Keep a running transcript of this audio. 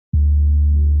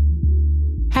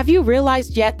Have you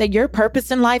realized yet that your purpose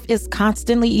in life is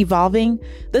constantly evolving?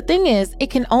 The thing is,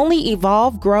 it can only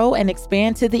evolve, grow, and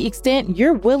expand to the extent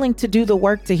you're willing to do the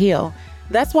work to heal.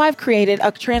 That's why I've created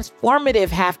a transformative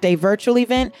half-day virtual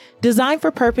event designed for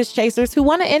purpose chasers who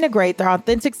want to integrate their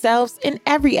authentic selves in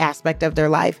every aspect of their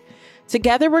life.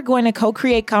 Together, we're going to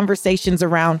co-create conversations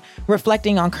around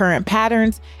reflecting on current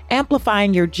patterns,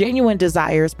 amplifying your genuine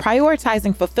desires,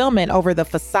 prioritizing fulfillment over the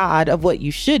facade of what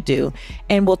you should do,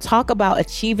 and we'll talk about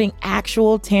achieving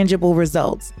actual tangible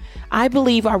results. I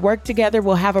believe our work together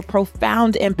will have a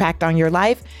profound impact on your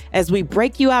life as we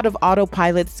break you out of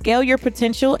autopilot, scale your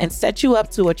potential, and set you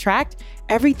up to attract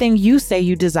everything you say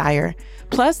you desire.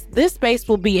 Plus, this space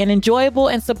will be an enjoyable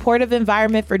and supportive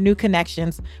environment for new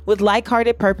connections with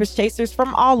like-hearted purpose chasers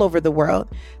from all over the world.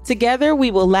 Together,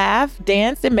 we will laugh,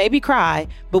 dance, and maybe cry,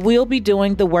 but we'll be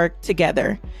doing the work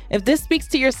together. If this speaks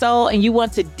to your soul and you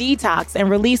want to detox and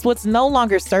release what's no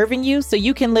longer serving you so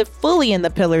you can live fully in the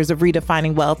pillars of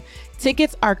redefining wealth,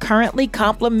 tickets are currently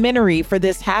complimentary for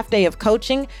this half day of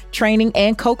coaching, training,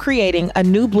 and co-creating a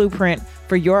new blueprint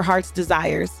for your heart's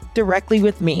desires directly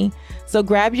with me. So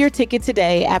grab your ticket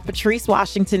today at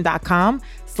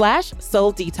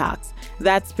patricewashington.com/soul detox.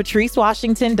 That's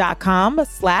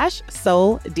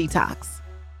patricewashington.com/soul detox.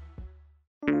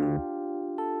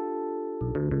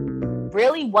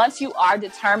 Really, once you are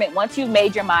determined, once you've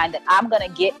made your mind that I'm going to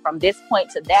get from this point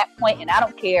to that point, and I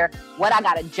don't care what I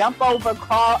got to jump over,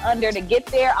 crawl under to get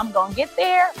there, I'm going to get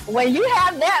there. When you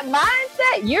have that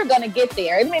mindset, you're going to get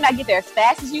there. It may not get there as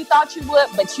fast as you thought you would,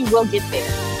 but you will get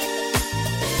there.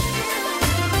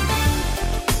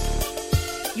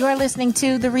 You are listening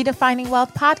to the Redefining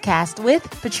Wealth podcast with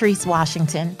Patrice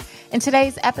Washington. In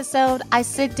today's episode, I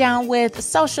sit down with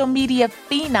social media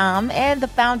phenom and the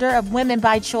founder of Women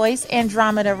by Choice,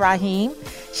 Andromeda, Raheem.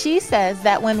 She says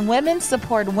that when women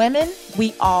support women,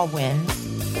 we all win.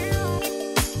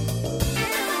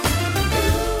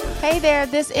 Hey there,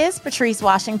 this is Patrice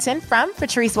Washington from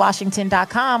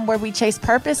patricewashington.com, where we chase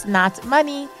purpose, not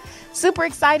money. Super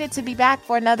excited to be back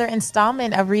for another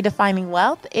installment of Redefining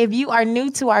Wealth. If you are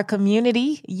new to our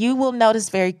community, you will notice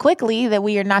very quickly that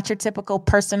we are not your typical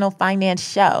personal finance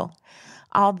show.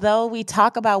 Although we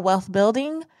talk about wealth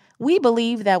building, we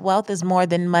believe that wealth is more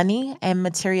than money and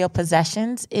material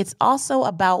possessions. It's also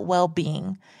about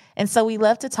well-being. And so we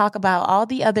love to talk about all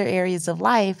the other areas of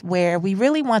life where we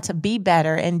really want to be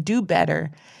better and do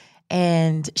better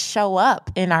and show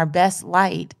up in our best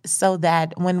light so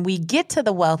that when we get to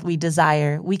the wealth we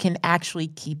desire, we can actually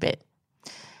keep it.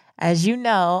 As you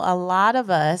know, a lot of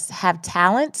us have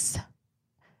talents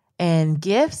and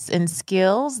gifts and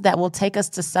skills that will take us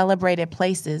to celebrated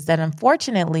places that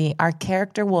unfortunately our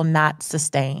character will not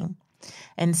sustain.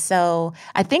 And so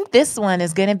I think this one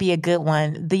is going to be a good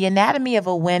one. The Anatomy of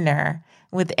a Winner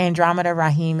with Andromeda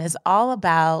Raheem is all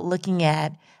about looking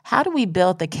at how do we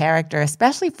build the character,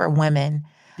 especially for women?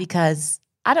 Because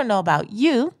I don't know about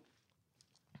you,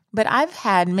 but I've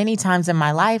had many times in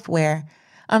my life where,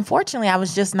 unfortunately, I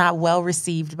was just not well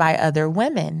received by other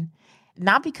women.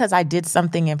 Not because I did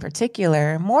something in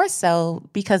particular, more so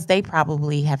because they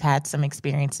probably have had some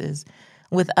experiences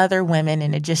with other women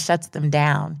and it just shuts them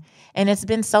down. And it's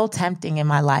been so tempting in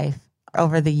my life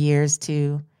over the years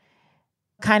to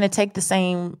kind of take the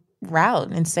same route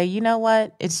and say, you know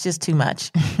what, it's just too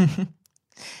much.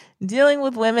 Dealing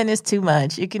with women is too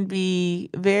much. It can be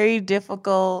very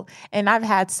difficult. And I've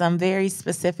had some very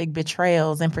specific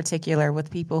betrayals in particular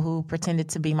with people who pretended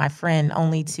to be my friend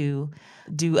only to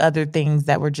do other things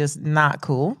that were just not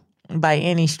cool by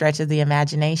any stretch of the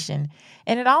imagination.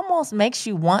 And it almost makes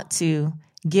you want to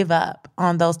give up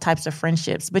on those types of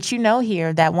friendships. But you know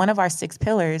here that one of our 6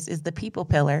 pillars is the people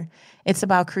pillar. It's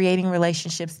about creating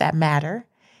relationships that matter.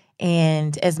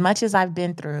 And as much as I've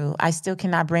been through, I still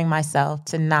cannot bring myself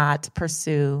to not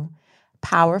pursue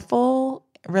powerful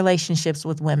relationships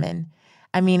with women.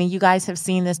 I mean, and you guys have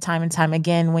seen this time and time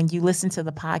again. When you listen to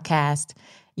the podcast,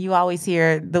 you always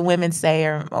hear the women say,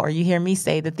 or you hear me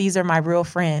say that these are my real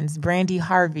friends: Brandy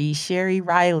Harvey, Sherry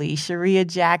Riley, Sharia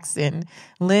Jackson,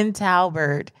 Lynn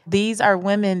Talbert. These are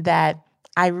women that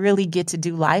I really get to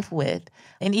do life with.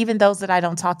 And even those that I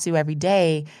don't talk to every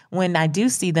day, when I do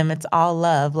see them, it's all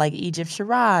love, like Egypt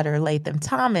Sherrod or Latham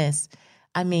Thomas.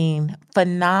 I mean,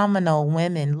 phenomenal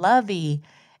women, lovey.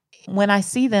 When I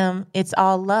see them, it's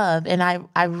all love. And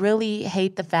I really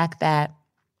hate the fact that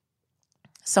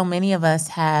so many of us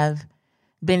have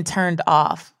been turned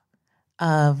off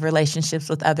of relationships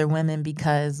with other women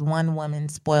because one woman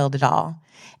spoiled it all.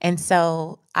 And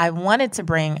so I wanted to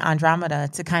bring Andromeda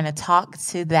to kind of talk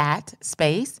to that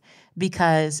space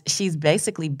because she's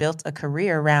basically built a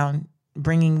career around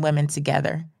bringing women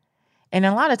together And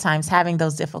a lot of times having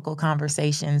those difficult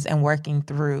conversations and working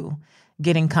through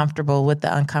getting comfortable with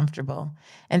the uncomfortable.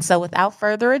 And so without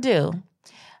further ado,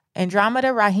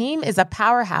 Andromeda Raheem is a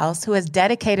powerhouse who has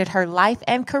dedicated her life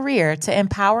and career to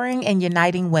empowering and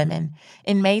uniting women.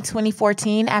 In May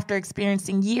 2014, after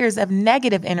experiencing years of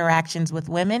negative interactions with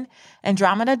women,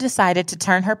 Andromeda decided to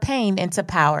turn her pain into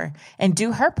power and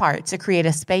do her part to create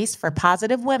a space for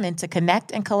positive women to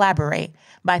connect and collaborate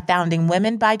by founding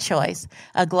Women by Choice,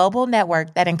 a global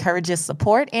network that encourages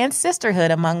support and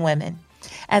sisterhood among women.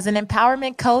 As an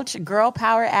empowerment coach, girl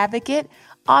power advocate,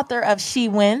 author of She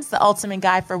Wins, the ultimate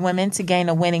guide for women to gain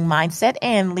a winning mindset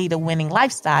and lead a winning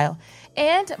lifestyle,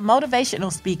 and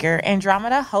motivational speaker,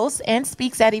 Andromeda hosts and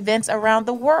speaks at events around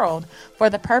the world for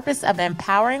the purpose of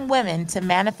empowering women to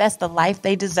manifest the life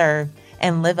they deserve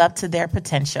and live up to their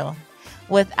potential.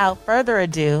 Without further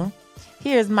ado,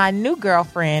 here's my new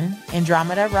girlfriend,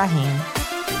 Andromeda Raheem.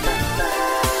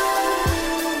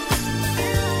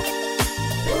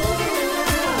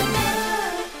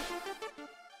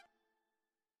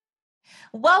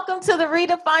 Welcome to the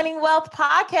Redefining Wealth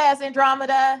podcast,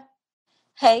 Andromeda.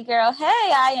 Hey, girl. Hey,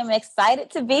 I am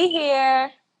excited to be here.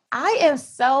 I am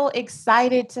so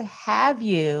excited to have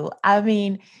you. I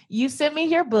mean, you sent me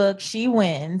your book, She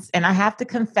Wins, and I have to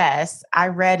confess, I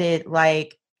read it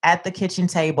like at the kitchen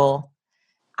table.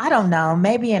 I don't know,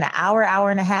 maybe an hour,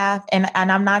 hour and a half. And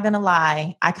I'm not going to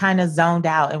lie, I kind of zoned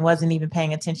out and wasn't even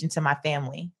paying attention to my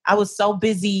family. I was so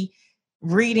busy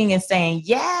reading and saying,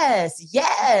 yes,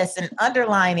 yes, and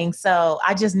underlining. So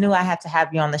I just knew I had to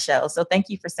have you on the show. So thank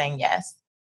you for saying yes.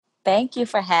 Thank you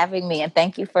for having me, and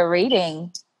thank you for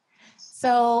reading.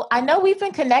 So I know we've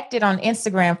been connected on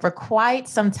Instagram for quite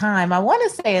some time. I want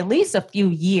to say at least a few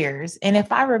years. And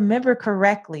if I remember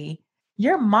correctly,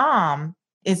 your mom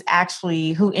is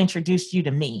actually who introduced you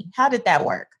to me. How did that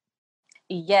work?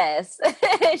 Yes,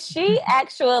 she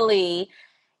actually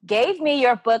gave me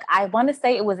your book. I want to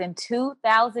say it was in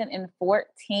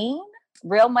 2014,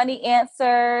 Real Money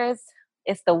Answers.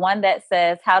 It's the one that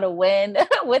says how to win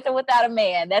with or without a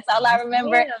man. That's all I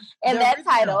remember in that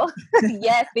title.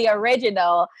 Yes, the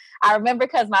original. I remember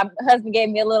because my husband gave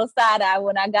me a little side eye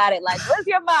when I got it. Like, what's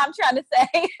your mom trying to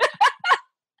say?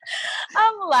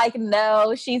 I'm like,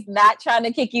 no, she's not trying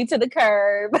to kick you to the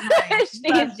curb. Right.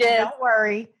 Don't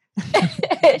worry.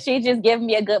 She's just giving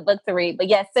me a good book to read. But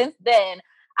yes, since then,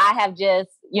 I have just,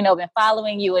 been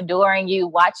following you, adoring you,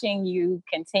 watching you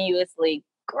continuously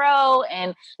grow.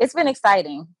 And it's been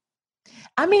exciting.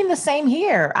 I mean, the same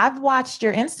here. I've watched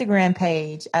your Instagram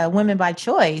page, Women by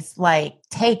Choice, like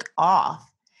take off,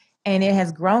 and it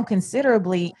has grown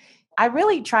considerably. I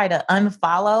really try to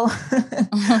unfollow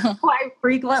quite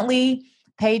frequently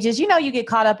pages. You get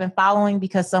caught up in following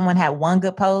because someone had one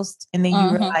good post and then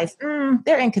you realize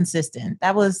they're inconsistent.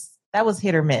 That was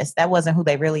hit or miss. That wasn't who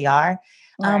they really are.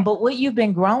 Right. But what you've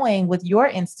been growing with your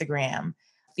Instagram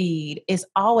feed is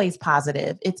always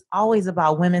positive. It's always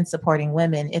about women supporting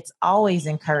women. It's always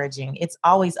encouraging. It's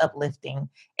always uplifting.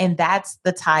 And that's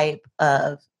the type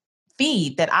of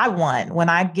feed that I want. When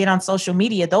I get on social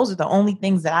media, those are the only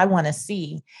things that I want to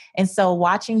see. And so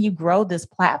watching you grow this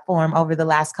platform over the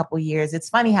last couple of years, it's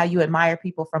funny how you admire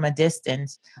people from a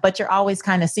distance, but you're always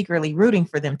kind of secretly rooting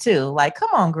for them too. Like, come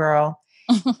on, girl.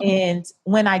 And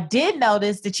when I did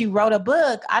notice that you wrote a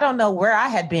book, I don't know where I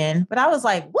had been, but I was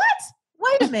like, what?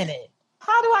 Wait a minute.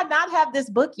 How do I not have this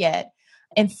book yet?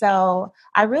 And so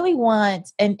I really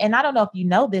want, and I don't know if you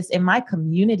know this, in my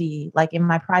community, like in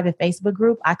my private Facebook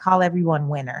group, I call everyone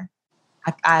winner.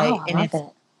 I love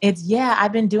it.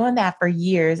 I've been doing that for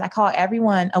years. I call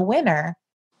everyone a winner.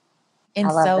 And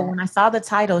so when I saw the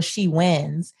title, She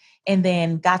Wins, and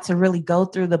then got to really go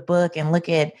through the book and look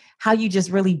at how you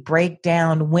just really break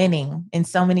down winning in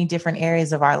so many different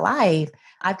areas of our life,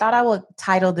 I thought I would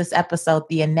title this episode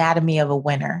The Anatomy of a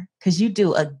Winner, because you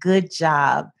do a good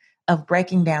job of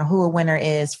breaking down who a winner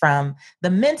is, from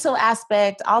the mental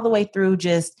aspect all the way through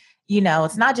just,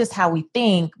 it's not just how we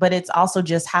think, but it's also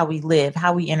just how we live,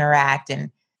 how we interact, and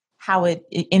how it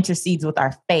intercedes with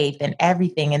our faith and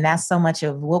everything. And that's so much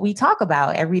of what we talk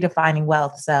about at Redefining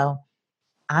Wealth. So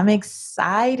I'm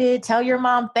excited. Tell your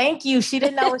mom thank you. She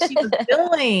didn't know what she was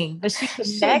doing, but she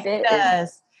connected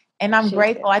us. And I'm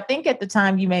grateful. I think at the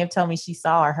time you may have told me she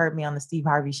saw or heard me on the Steve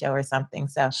Harvey show or something.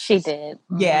 So she did.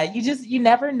 Yeah, you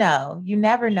never know. You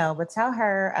never know. But tell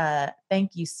her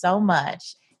thank you so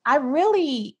much.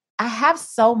 I have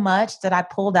so much that I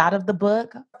pulled out of the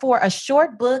book. For a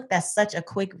short book that's such a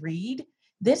quick read,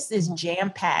 this is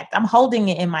jam-packed. I'm holding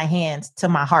it in my hands to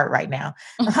my heart right now.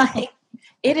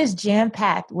 It is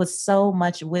jam-packed with so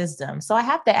much wisdom. So I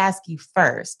have to ask you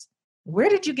first, where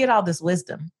did you get all this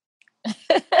wisdom?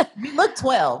 You look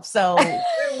 12. So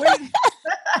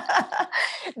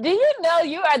Do you know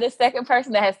you are the second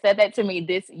person that has said that to me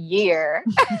this year?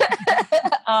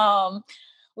 um,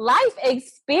 Life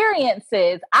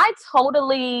experiences. I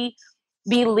totally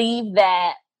believe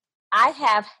that I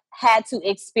have had to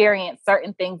experience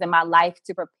certain things in my life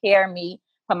to prepare me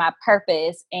for my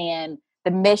purpose and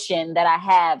the mission that I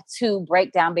have to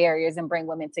break down barriers and bring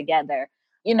women together.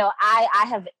 I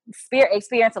have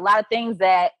experienced a lot of things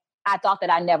that I thought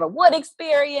that I never would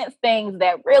experience, things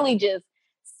that really just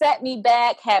set me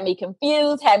back, had me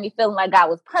confused, had me feeling like God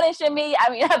was punishing me. I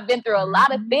mean, I've been through a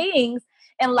lot of things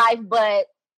in life, but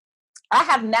I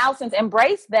have now since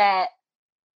embraced that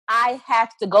I have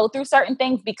to go through certain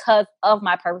things because of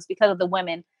my purpose, because of the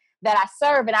women that I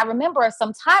serve. And I remember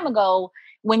some time ago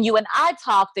when you and I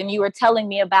talked and you were telling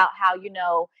me about how,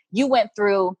 you went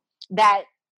through that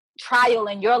trial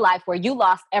in your life where you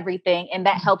lost everything and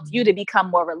that helped you to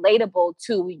become more relatable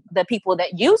to the people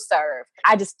that you serve.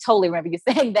 I just totally remember you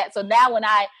saying that. So now when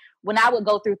I would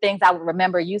go through things, I would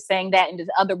remember you saying that and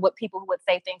just other people who would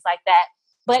say things like that.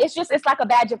 But it's like a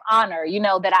badge of honor,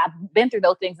 that I've been through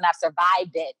those things and I've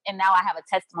survived it. And now I have a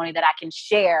testimony that I can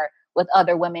share with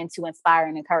other women to inspire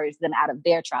and encourage them out of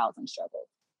their trials and struggles.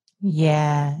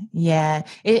 Yeah. Yeah.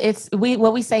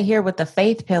 What we say here with the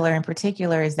faith pillar in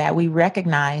particular is that we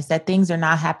recognize that things are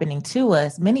not happening to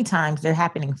us. Many times they're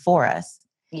happening for us.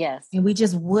 Yes. And we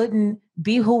just wouldn't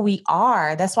be who we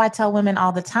are. That's why I tell women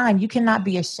all the time, you cannot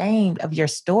be ashamed of your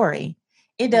story.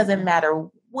 It doesn't matter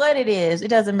what it is. It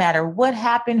doesn't matter what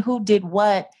happened, who did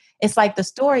what. It's like the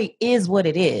story is what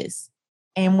it is.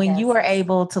 And when you are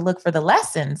able to look for the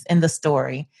lessons in the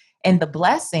story and the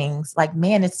blessings, like,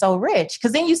 man, it's so rich.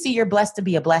 Because then you see you're blessed to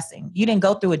be a blessing. You didn't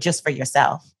go through it just for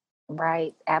yourself.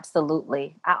 Right.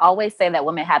 Absolutely. I always say that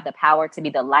women have the power to be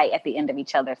the light at the end of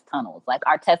each other's tunnels. Like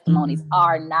our testimonies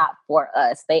are not for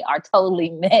us. They are totally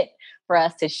meant for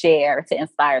us to share, to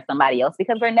inspire somebody else,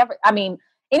 because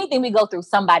anything we go through,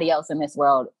 somebody else in this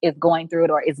world is going through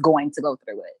it or is going to go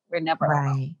through it. We're never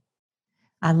alone.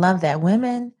 I love that.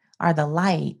 Women are the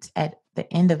light at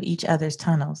the end of each other's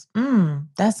tunnels.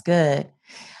 That's good.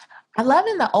 I love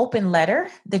in the open letter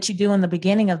that you do in the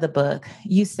beginning of the book,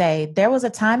 you say, there was a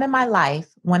time in my life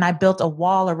when I built a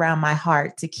wall around my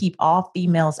heart to keep all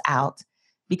females out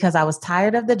because I was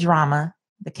tired of the drama,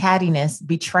 the cattiness,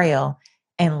 betrayal,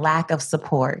 and lack of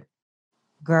support.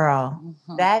 Girl,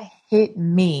 that hit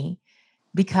me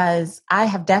because I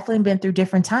have definitely been through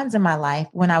different times in my life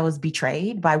when I was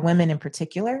betrayed by women in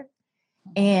particular.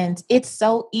 And it's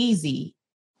so easy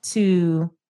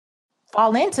to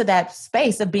fall into that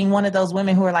space of being one of those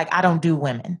women who are like, I don't do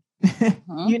women,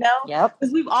 Yep.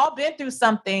 Because we've all been through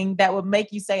something that would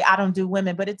make you say, I don't do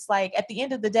women. But it's like, at the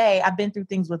end of the day, I've been through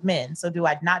things with men. So do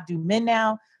I not do men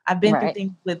now? I've been through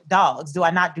things with dogs. Do I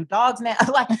not do dogs now? At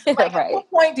what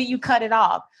point do you cut it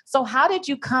off? So how did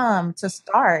you come to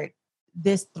start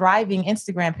this thriving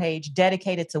Instagram page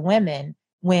dedicated to women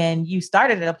when you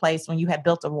started at a place when you had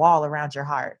built a wall around your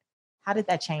heart? How did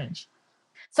that change?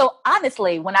 So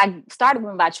honestly, when I started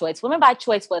Women by Choice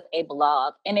was a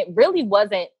blog, and it really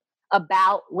wasn't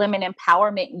about women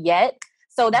empowerment yet.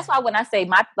 So that's why when I say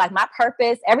my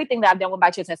purpose, everything that I've done with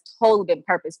by Choice has totally been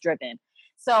purpose driven.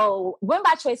 So Women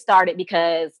by Choice started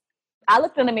because I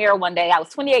looked in the mirror one day. I was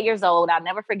 28 years old. I'll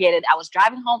never forget it. I was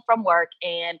driving home from work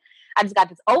and I just got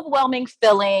this overwhelming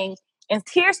feeling and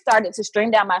tears started to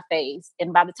stream down my face.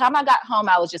 And by the time I got home,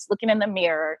 I was just looking in the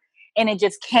mirror and it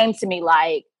just came to me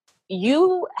like,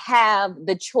 you have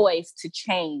the choice to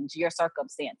change your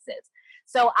circumstances.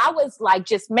 So I was like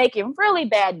just making really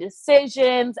bad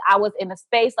decisions. I was in a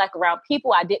space like around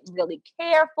people I didn't really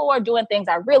care for, doing things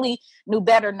I really knew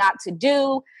better not to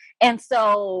do. And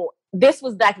so this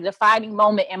was like a defining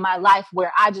moment in my life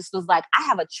where I just was like, I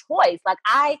have a choice. Like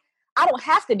I don't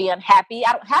have to be unhappy.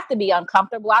 I don't have to be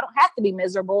uncomfortable. I don't have to be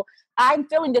miserable. I'm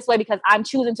feeling this way because I'm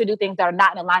choosing to do things that are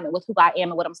not in alignment with who I am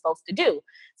and what I'm supposed to do.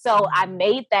 So I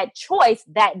made that choice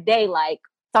that day, like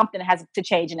something has to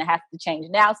change and it has to change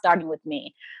now, starting with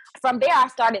me. From there, I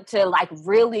started to like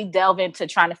really delve into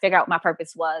trying to figure out what my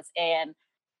purpose was. And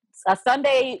a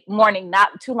Sunday morning,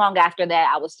 not too long after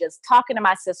that, I was just talking to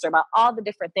my sister about all the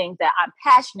different things that I'm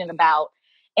passionate about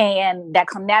and that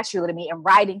come naturally to me. And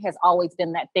writing has always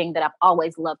been that thing that I've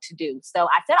always loved to do. So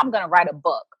I said, I'm going to write a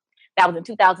book. That was in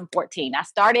 2014. I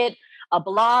started a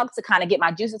blog to kind of get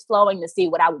my juices flowing to see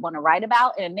what I would want to write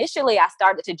about. And initially I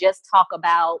started to just talk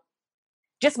about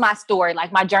just my story,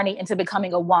 like my journey into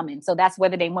becoming a woman. So that's where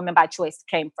the name Women by Choice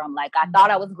came from. Like I thought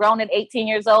I was grown at 18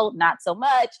 years old, not so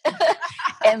much.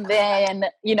 And then,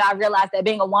 I realized that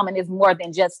being a woman is more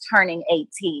than just turning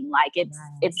 18. Like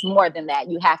it's more than that.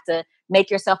 You have to make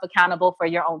yourself accountable for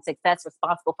your own success,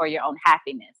 responsible for your own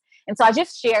happiness. And so I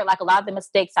just shared like a lot of the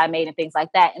mistakes I made and things like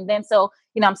that. And then, so,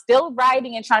 I'm still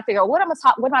writing and trying to figure out what am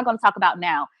I going to talk about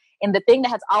now? And the thing that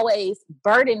has always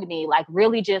burdened me, like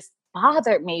really just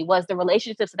bothered me, was the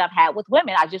relationships that I've had with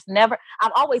women.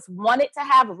 I've always wanted to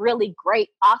have really great,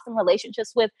 awesome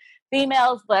relationships with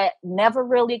females, but never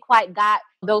really quite got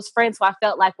those friends who I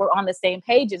felt like were on the same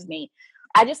page as me.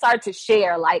 I just started to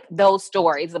share like those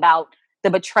stories about the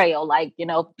betrayal, like,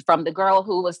 from the girl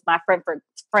who was my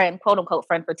quote unquote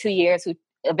friend for 2 years, who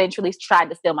eventually tried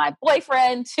to steal my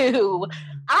boyfriend, to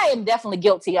I am definitely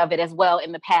guilty of it as well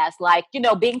in the past. Like,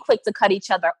 being quick to cut each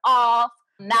other off,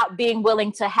 not being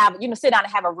willing to have, sit down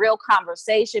and have a real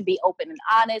conversation, be open and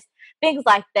honest, things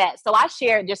like that. So I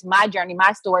shared just my journey,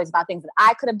 my stories about things that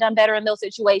I could have done better in those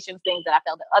situations, things that I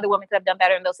felt that other women could have done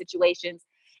better in those situations.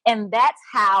 And that's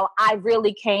how I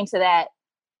really came to that,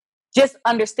 just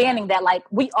understanding that like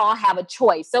we all have a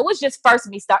choice. So it was just first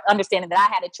me start understanding that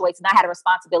I had a choice and I had a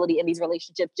responsibility in these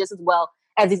relationships just as well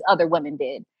as these other women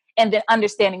did. And then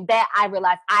understanding that, I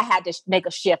realized I had to make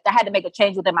a shift. I had to make a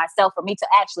change within myself for me to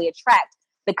actually attract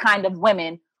the kind of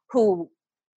women who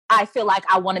I feel like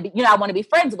I want to be, I want to be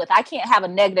friends with. I can't have a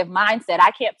negative mindset.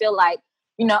 I can't feel like,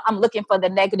 I'm looking for the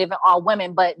negative in all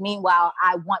women, but meanwhile,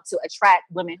 I want to attract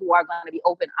women who are going to be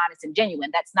open, honest, and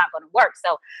genuine. That's not going to work.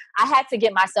 So I had to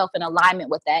get myself in alignment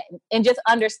with that, and just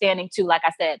understanding too, like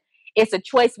I said, it's a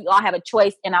choice. We all have a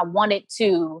choice. And I wanted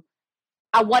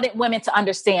women to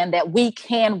understand that we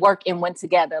can work and win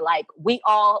together. Like we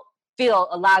all feel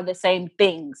a lot of the same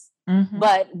things,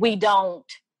 but we don't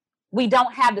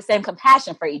have the same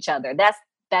compassion for each other. That's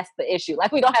the issue.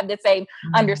 Like we don't have the same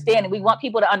understanding. We want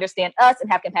people to understand us and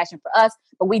have compassion for us,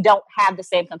 but we don't have the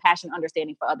same compassion and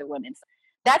understanding for other women. So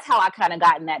that's how I kind of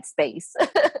got in that space.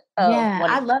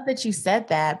 I love that you said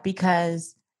that,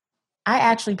 because I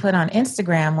actually put on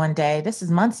Instagram one day, this is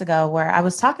months ago, where I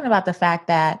was talking about the fact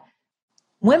that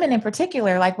women in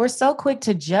particular, like we're so quick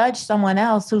to judge someone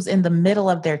else who's in the middle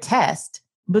of their test.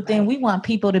 But then we want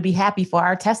people to be happy for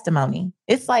our testimony.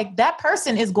 It's like that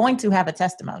person is going to have a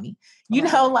testimony.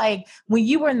 Like when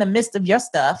you were in the midst of your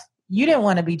stuff, you didn't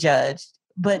want to be judged.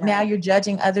 But now you're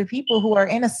judging other people who are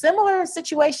in a similar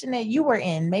situation that you were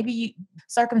in. Maybe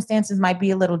circumstances might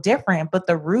be a little different, but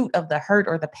the root of the hurt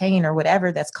or the pain or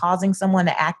whatever that's causing someone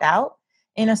to act out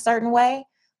in a certain way,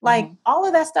 like all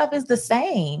of that stuff is the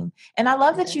same. And I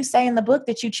love that you say in the book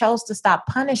that you chose to stop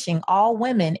punishing all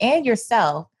women and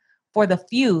yourself for the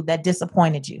few that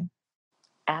disappointed you.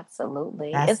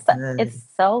 Absolutely. It's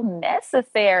so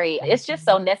necessary. It's just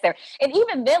so necessary. And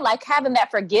even then, like having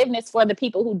that forgiveness for the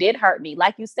people who did hurt me.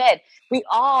 Like you said, we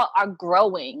all are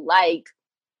growing. Like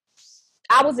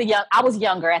I was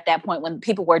younger at that point when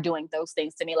people were doing those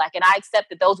things to me. Like, and I accept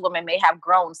that those women may have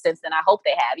grown since then. I hope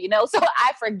they have, so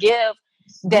I forgive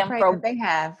them for they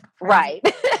have. Right.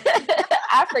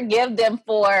 I forgive them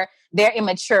for their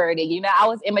immaturity. I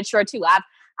was immature too.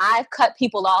 I've cut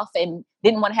people off and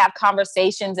didn't want to have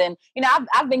conversations. And,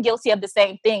 I've been guilty of the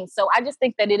same thing. So I just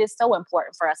think that it is so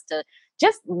important for us to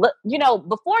just look,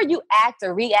 before you act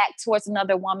or react towards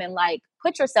another woman, like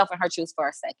put yourself in her shoes for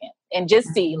a second and just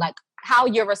see like how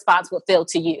your response would feel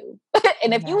to you.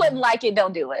 And if you wouldn't like it,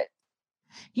 don't do it.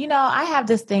 I have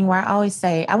this thing where I always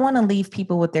say, I want to leave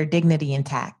people with their dignity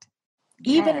intact.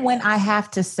 Even when I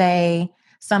have to say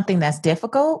something that's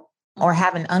difficult or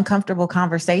have an uncomfortable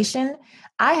conversation,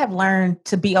 I have learned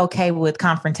to be okay with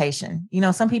confrontation.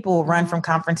 Some people will run from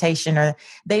confrontation, or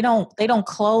they don't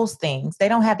close things. They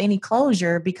don't have any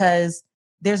closure because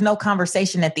there's no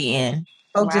conversation at the end.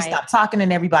 Folks just stop talking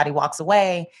and everybody walks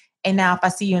away. And now if I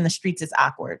see you in the streets, it's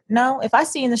awkward. No, if I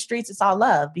see you in the streets, it's all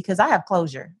love because I have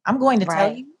closure. I'm going to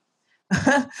tell you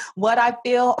what I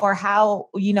feel, or how,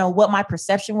 what my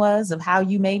perception was of how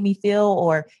you made me feel,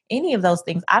 or any of those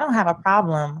things. I don't have a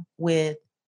problem with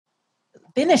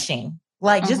finishing,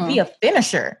 like just be a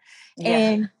finisher.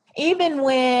 And even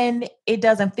when it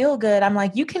doesn't feel good, I'm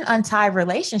like, you can untie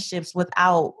relationships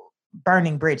without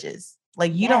burning bridges.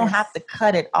 Like you don't have to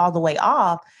cut it all the way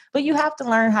off, but you have to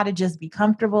learn how to just be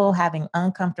comfortable having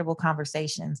uncomfortable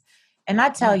conversations. And I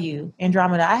tell you,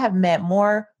 Andromeda, I have met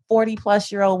more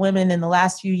 40-plus-year-old women in the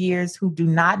last few years who do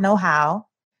not know how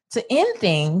to end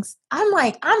things.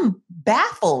 I'm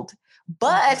baffled,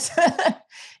 but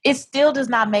it still does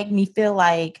not make me feel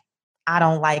like I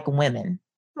don't like women.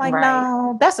 Like,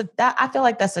 no, I feel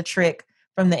like that's a trick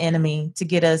from the enemy to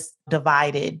get us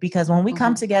divided. Because when we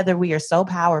come together, we are so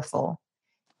powerful.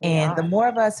 And the more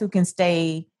of us who can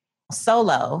stay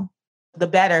solo, the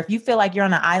better. If you feel like you're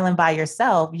on an island by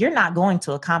yourself, you're not going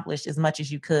to accomplish as much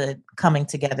as you could coming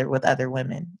together with other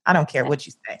women. I don't care what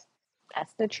you say.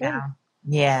 That's the truth.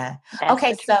 Yeah. That's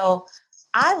okay. So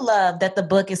I love that the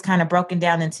book is kind of broken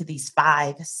down into these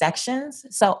 5 sections.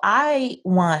 So I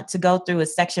want to go through it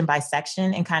section by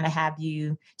section and kind of have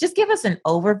you just give us an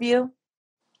overview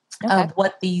of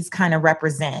what these kind of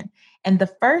represent. And the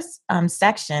first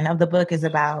section of the book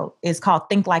is called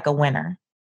Think Like a Winner.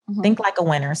 Think like a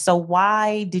winner. So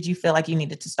why did you feel like you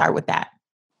needed to start with that?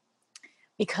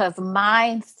 Because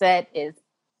mindset is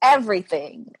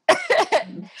everything.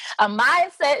 A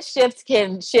mindset shift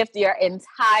can shift your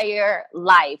entire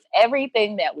life.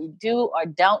 Everything that we do or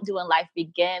don't do in life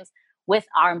begins with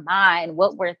our mind,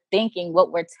 what we're thinking,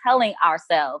 what we're telling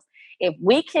ourselves. If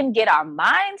we can get our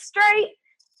mind straight,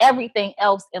 everything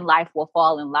else in life will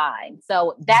fall in line.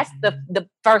 So that's the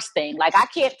first thing. Like I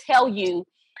can tell you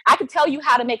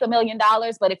how to make $1 million,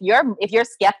 but if you're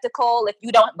skeptical, if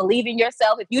you don't believe in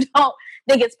yourself, if you don't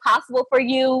think it's possible for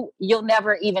you, you'll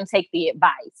never even take the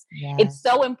advice. Yes. It's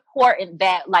so important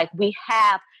that like we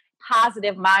have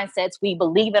positive mindsets. We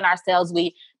believe in ourselves.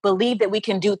 We believe that we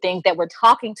can do things, that we're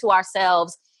talking to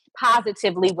ourselves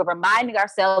positively. We're reminding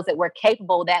ourselves that we're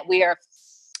capable, that we're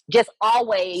just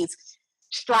always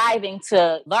striving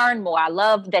to learn more. I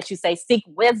love that you say seek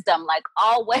wisdom, like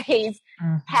always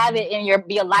have it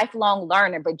be a lifelong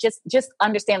learner, but just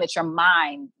understand that your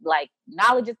mind, like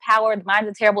knowledge is power, the mind's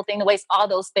a terrible thing to waste, all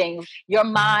those things. Your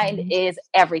mind is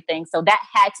everything. So that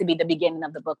had to be the beginning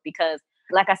of the book, because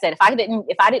like I said,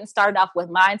 if I didn't start off with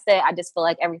mindset, I just feel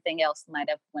like everything else might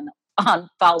have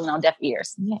fallen on deaf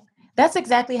ears. Yeah. That's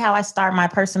exactly how I start my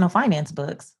personal finance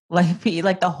books. Like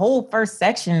the whole first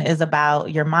section is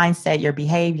about your mindset, your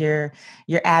behavior,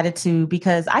 your attitude,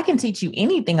 because I can teach you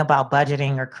anything about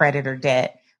budgeting or credit or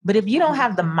debt. But if you don't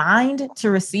have the mind to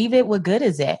receive it, what good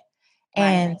is it?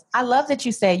 And I love that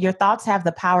you said your thoughts have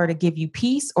the power to give you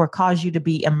peace or cause you to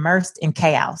be immersed in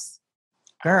chaos.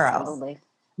 Girl, absolutely.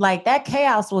 Like that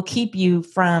chaos will keep you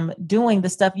from doing the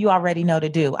stuff you already know to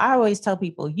do. I always tell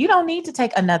people, you don't need to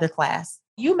take another class.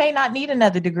 You may not need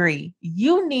another degree.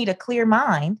 You need a clear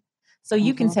mind so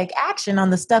you can take action on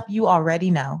the stuff you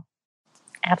already know.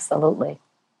 Absolutely.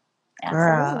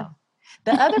 Girl.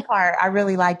 The other part I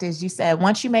really liked is you said,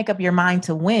 once you make up your mind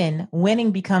to win,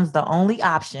 winning becomes the only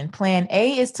option. Plan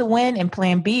A is to win and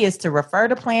plan B is to refer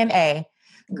to plan A.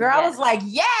 Girl, I was like,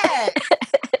 yes.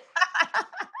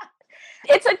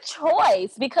 It's a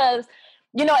choice because,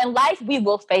 in life, we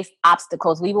will face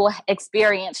obstacles. We will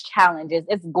experience challenges.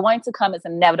 It's going to come. It's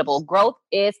inevitable. Growth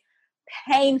is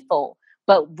painful.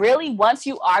 But really, once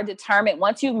you are determined,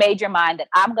 once you've made your mind that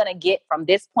I'm going to get from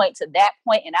this point to that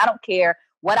point, and I don't care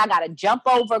what I got to jump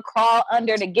over, crawl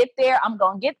under to get there, I'm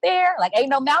going to get there. Like, ain't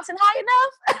no mountain high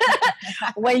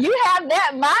enough. When you have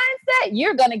that mindset,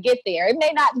 you're going to get there. You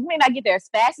may not get there as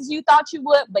fast as you thought you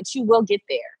would, but you will get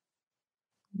there.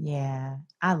 Yeah,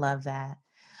 I love that.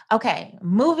 Okay,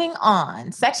 moving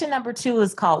on. Section number 2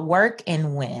 is called Work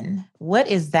and Win. What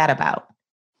is that about?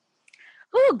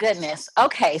 Oh, goodness.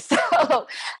 Okay, so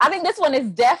I think this one is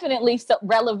definitely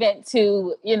relevant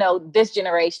to, this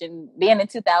generation, being in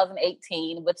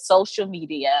 2018 with social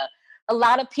media. A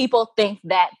lot of people think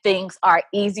that things are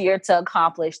easier to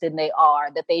accomplish than they are,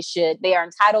 that they are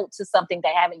entitled to something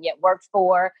they haven't yet worked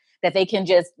for, that they can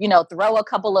just, throw a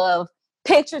couple of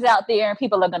pictures out there and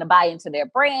people are going to buy into their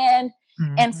brand.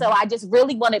 And so I just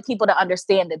really wanted people to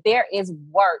understand that there is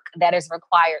work that is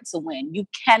required to win. You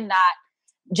cannot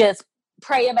just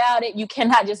pray about it. You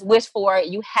cannot just wish for it.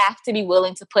 You have to be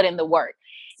willing to put in the work.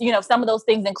 Some of those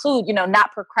things include,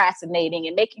 not procrastinating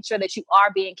and making sure that you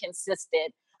are being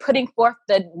consistent, putting forth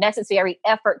the necessary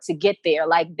effort to get there.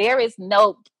 Like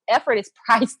effort is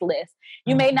priceless.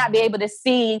 You may not be able to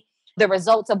see the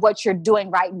results of what you're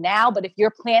doing right now, but if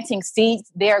you're planting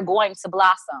seeds, they're going to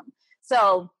blossom.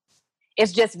 So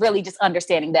it's just really just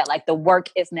understanding that like the work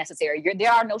is necessary.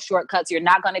 There are no shortcuts. You're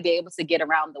not going to be able to get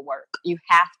around the work. You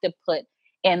have to put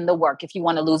in the work. If you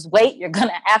want to lose weight, you're going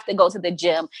to have to go to the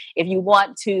gym. If you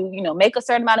want to, make a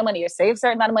certain amount of money or save a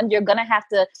certain amount of money, you're going to have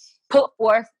to put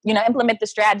forth, implement the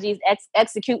strategies,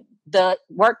 execute the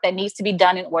work that needs to be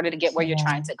done in order to get where you're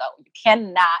trying to go. You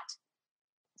cannot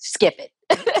skip it.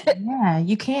 Yeah,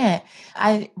 you can't.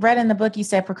 I read in the book, you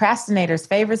said procrastinators'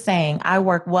 favorite saying, I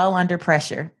work well under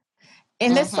pressure.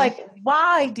 And it's like,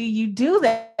 why do you do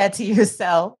that to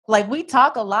yourself? Like we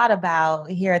talk a lot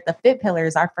about here at the Fit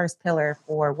Pillars, our first pillar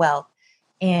for wealth.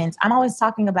 And I'm always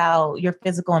talking about your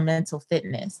physical and mental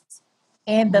fitness.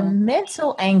 And the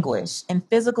mental anguish and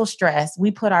physical stress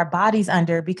we put our bodies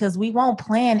under because we won't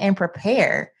plan and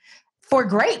prepare for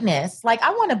greatness. Like, I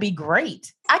want to be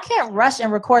great. I can't rush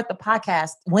and record the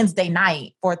podcast Wednesday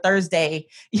night for Thursday,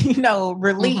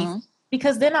 release,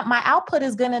 because then my output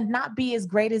is going to not be as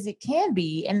great as it can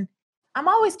be. And I'm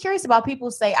always curious about people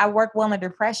who say I work well under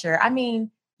pressure. I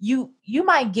mean, you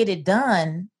might get it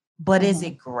done, but is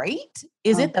it great?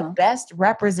 Is it the best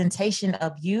representation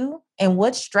of you? And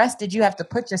what stress did you have to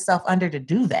put yourself under to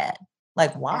do that?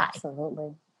 Like, why?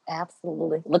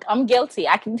 Absolutely. Look, I'm guilty.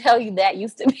 I can tell you that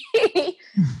used to be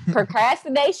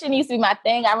procrastination used to be my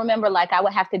thing. I remember I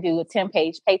would have to do a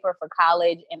 10-page paper for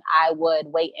college and I would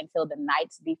wait until the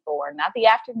nights before, not the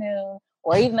afternoon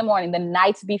or even the morning, the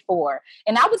nights before.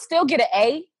 And I would still get an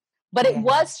A, but it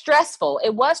was stressful.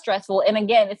 It was stressful. And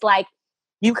again, it's like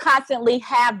you constantly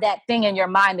have that thing in your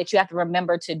mind that you have to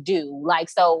remember to do.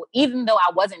 So even though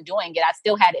I wasn't doing it, I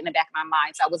still had it in the back of my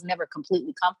mind. So I was never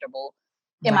completely comfortable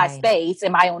in my space,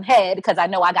 in my own head, because I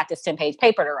know I got this 10-page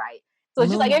paper to write. So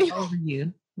it's just like, over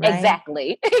you. Right?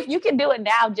 Exactly. If you can do it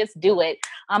now, just do it.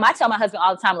 I tell my husband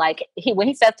all the time, when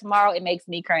he says tomorrow, it makes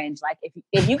me cringe.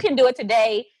 If you can do it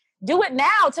today, do it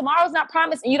now. Tomorrow's not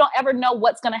promised, and you don't ever know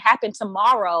what's going to happen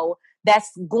tomorrow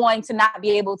that's going to not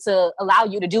be able to allow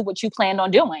you to do what you planned on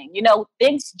doing.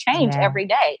 Things change every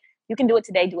day. You can do it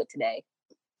today, do it today.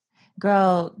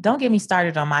 Girl, don't get me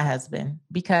started on my husband,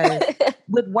 because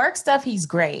with work stuff, he's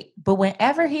great. But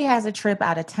whenever he has a trip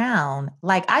out of town,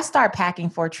 I start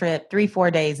packing for a trip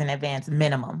 3-4 days in advance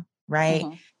minimum, right?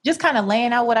 Just kind of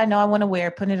laying out what I know I want to wear,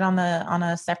 putting it on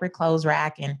a separate clothes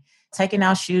rack and taking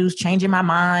out shoes, changing my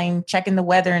mind, checking the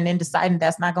weather, and then deciding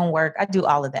that's not going to work. I do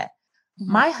all of that.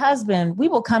 My husband, we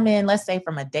will come in, let's say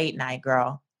from a date night,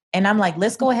 girl. And I'm like,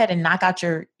 let's go ahead and knock out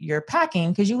your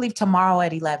packing because you leave tomorrow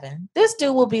at 11. This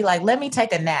dude will be like, let me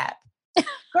take a nap.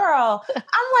 Girl,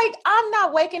 I'm like, I'm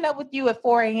not waking up with you at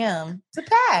 4 a.m. to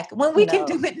pack when we can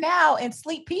do it now and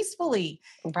sleep peacefully.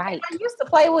 Right. I used to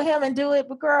play with him and do it,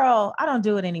 but girl, I don't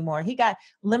do it anymore.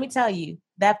 Let me tell you,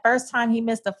 that first time he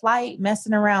missed a flight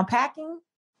messing around packing,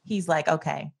 he's like,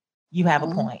 okay, you have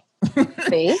a point.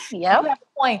 See? Yep. You have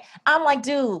a point. I'm like,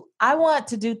 dude, I want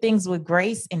to do things with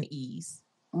grace and ease.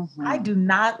 I do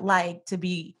not like to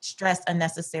be stressed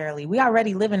unnecessarily. We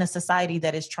already live in a society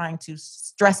that is trying to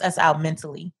stress us out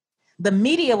mentally. The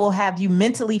media will have you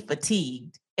mentally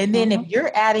fatigued. And then if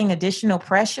you're adding additional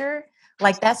pressure,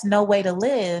 that's no way to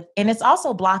live. And it's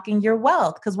also blocking your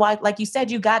wealth because like you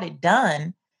said, you got it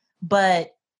done,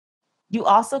 but you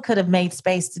also could have made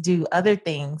space to do other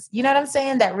things, you know what I'm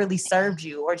saying, that really served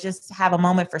you, or just have a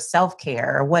moment for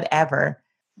self-care or whatever.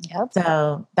 Yep.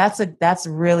 So that's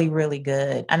really, really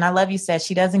good. And I love you said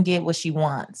she doesn't get what she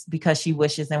wants because she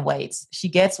wishes and waits. She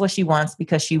gets what she wants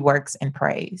because she works and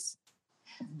prays.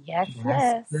 Yes,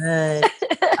 that's good.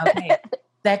 Okay.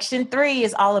 Section 3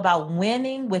 is all about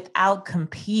winning without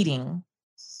competing.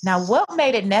 Now, what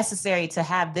made it necessary to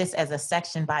have this as a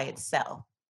section by itself?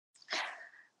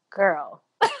 Girl,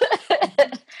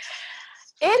 it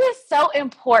is so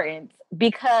important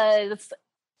because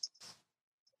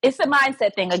it's a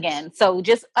mindset thing again. So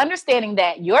just understanding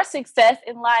that your success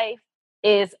in life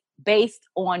is based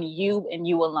on you and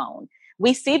you alone.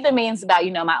 We see the memes about,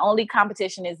 my only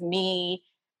competition is me,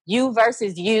 you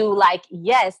versus you.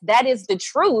 Yes, that is the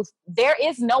truth. There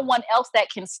is no one else that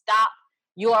can stop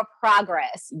your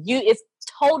progress. It's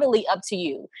totally up to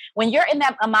you. When you're in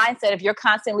that mindset, if you're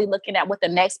constantly looking at what the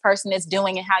next person is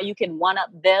doing and how you can one up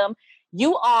them,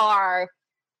 you're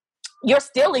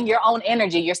stealing your own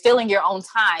energy. You're stealing your own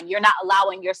time. You're not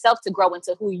allowing yourself to grow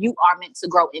into who you are meant to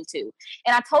grow into.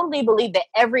 And I totally believe that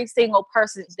every single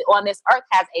person on this earth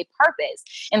has a purpose.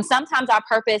 And sometimes our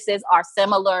purposes are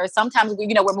similar. Sometimes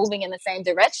we're moving in the same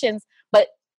directions, but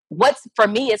what's for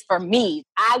me is for me.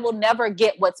 I will never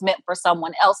get what's meant for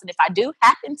someone else. And if I do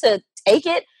happen to take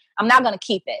it, I'm not going to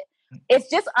keep it. It's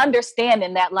just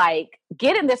understanding that,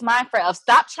 get in this mind frame of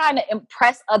stop trying to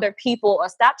impress other people or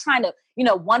stop trying to,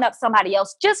 one up somebody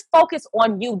else. Just focus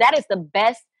on you. That is the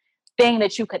best thing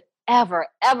that you could ever,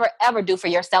 ever, ever do for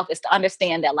yourself, is to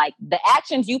understand that, the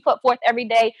actions you put forth every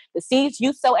day, the seeds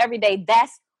you sow every day,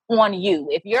 that's on you.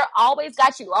 If you're always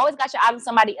got your eyes on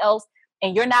somebody else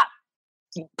and you're not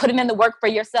putting in the work for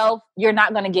yourself, you're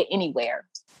not going to get anywhere.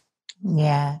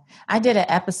 Yeah. I did an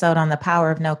episode on the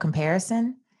power of no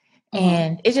comparison.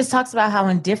 And it just talks about how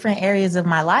in different areas of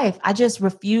my life, I just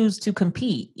refuse to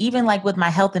compete. Even with my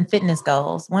health and fitness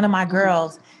goals. One of my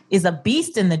girls is a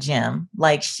beast in the gym.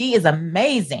 She is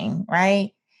amazing.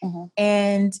 Right.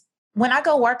 And when I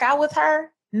go work out with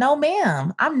her, No,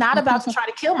 ma'am. I'm not about to try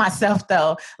to kill myself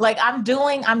though. Like I'm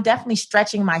definitely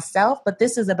stretching myself, but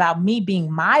this is about me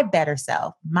being my better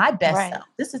self, my best Right. self.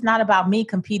 This is not about me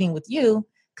competing with you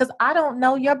because I don't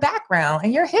know your background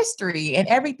and your history and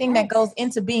everything that goes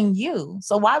into being you.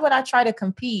 So why would I try to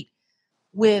compete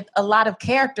with a lot of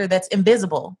character that's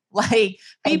invisible? Like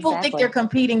people think they're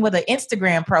competing with an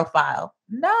Instagram profile.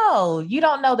 No, you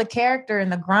don't know the character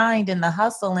and the grind and the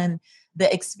hustle and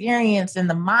the experience and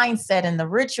the mindset and the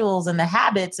rituals and the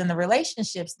habits and the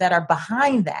relationships that are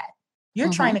behind that.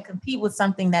 You're trying to compete with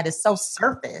something that is so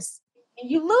surface and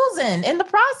you losing in the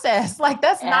process. Like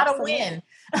that's not a win.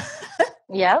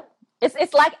 Yep.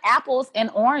 It's like apples and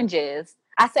oranges.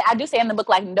 I do say in the book,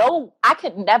 like, no, I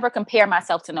could never compare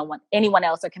myself to anyone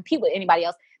else or compete with anybody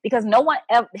else because no one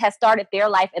has started their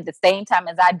life at the same time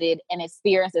as I did and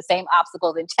experienced the same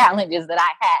obstacles and challenges that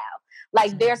I have.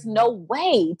 Like, there's no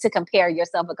way to compare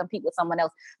yourself or compete with someone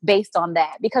else based on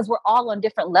that because we're all on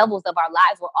different levels of our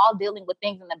lives. We're all dealing with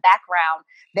things in the background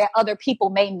that other people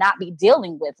may not be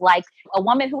dealing with. Like a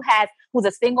woman who's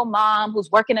a single mom,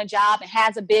 who's working a job and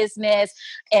has a business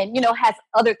and, has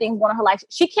other things going on in her life.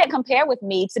 She can't compare with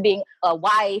me to being a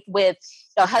wife with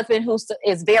a husband who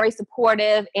is very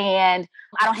supportive and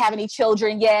I don't have any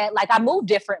children yet. Like I move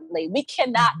differently. We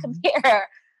cannot compare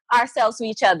ourselves to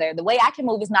each other. The way I can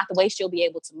move is not the way she'll be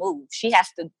able to move. She has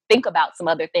to think about some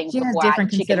other things. She has different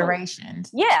considerations.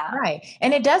 Yeah. Right.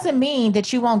 And it doesn't mean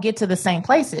that you won't get to the same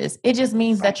places. It just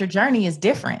means that your journey is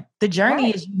different. The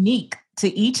journey is unique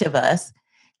to each of us.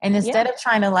 And instead of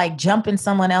trying to like jump in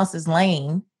someone else's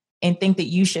lane and think that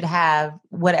you should have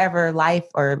whatever life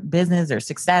or business or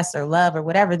success or love or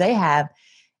whatever they have,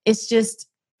 it's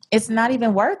not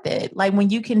even worth it. Like when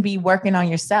you can be working on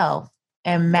yourself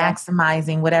and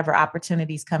maximizing whatever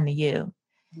opportunities come to you.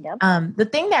 Yep. The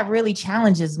thing that really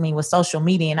challenges me with social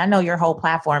media, and I know your whole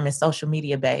platform is social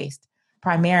media based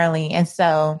primarily. And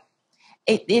so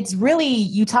it's really,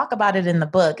 you talk about it in the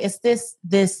book. It's this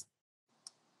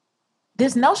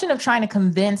notion of trying to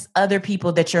convince other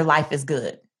people that your life is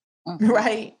good.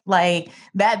 Right? Like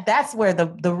that's where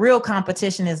the real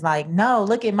competition is like, no,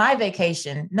 look at my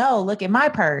vacation. No, look at my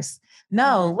purse.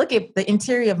 No, look at the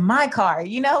interior of my car.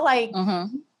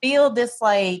 Feel this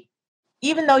like,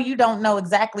 even though you don't know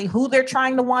exactly who they're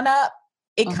trying to one up,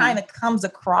 it kind of comes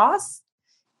across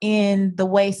in the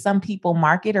way some people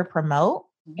market or promote.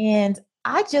 And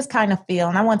I just kind of feel,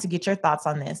 and I want to get your thoughts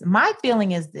on this. My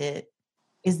feeling is that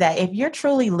if you're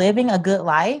truly living a good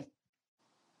life,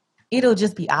 it'll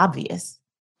just be obvious.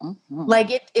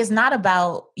 Like it is not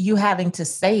about you having to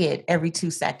say it every 2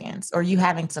 seconds or you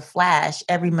having to flash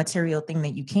every material thing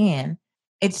that you can.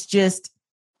 It's just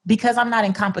because I'm not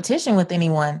in competition with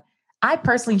anyone, I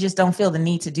personally just don't feel the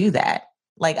need to do that.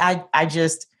 Like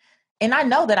and I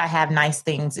know that I have nice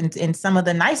things and some of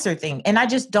the nicer things, and I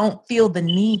just don't feel the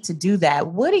need to do that.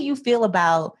 What do you feel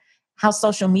about how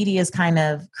social media has kind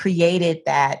of created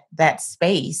that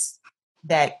space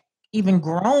that even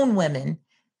grown women,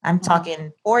 I'm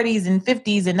talking 40s and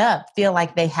 50s and up, feel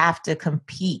like they have to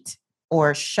compete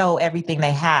or show everything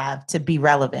they have to be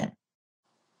relevant?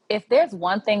 If there's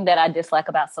one thing that I dislike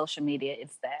about social media,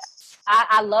 it's that.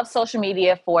 I love social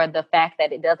media for the fact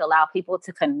that it does allow people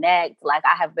to connect. Like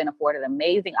I have been afforded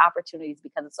amazing opportunities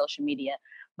because of social media,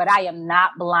 but I am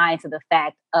not blind to the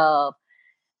fact of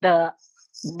the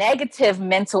negative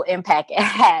mental impact it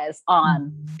has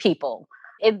on people.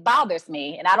 It bothers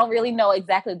me. And I don't really know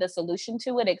exactly the solution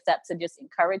to it, except to just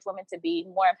encourage women to be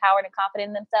more empowered and confident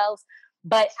in themselves.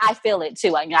 But I feel it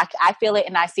too. I feel it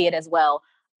and I see it as well.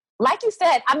 Like you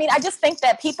said, I just think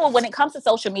that people, when it comes to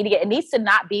social media, it needs to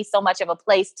not be so much of a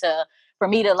place for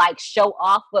me to like show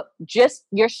off, but just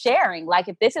you're sharing. Like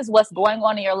if this is what's going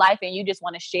on in your life and you just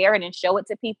want to share it and show it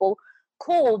to people,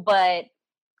 cool. But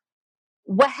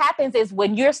what happens is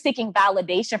when you're seeking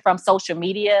validation from social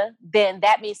media, then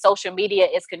that means social media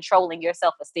is controlling your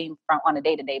self-esteem on a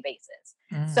day-to-day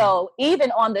basis. So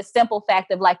even on the simple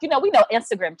fact of like, we know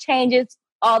Instagram changes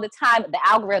all the time. The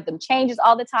algorithm changes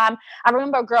all the time. I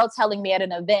remember a girl telling me at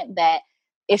an event that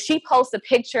if she posts a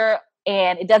picture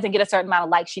and it doesn't get a certain amount of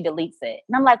likes, she deletes it.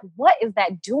 And I'm like, what is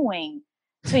that doing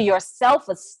to your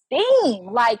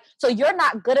self-esteem? Like, so you're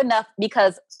not good enough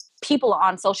because people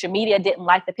on social media didn't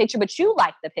like the picture, but you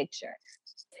liked the picture.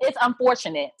 It's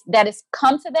unfortunate that it's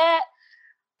come to that.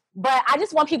 But I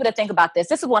just want people to think about this.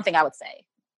 This is one thing I would say.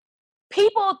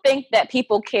 People think that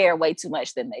people care way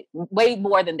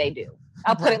more than they do.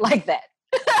 I'll put it like that.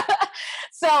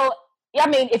 So,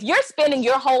 if you're spending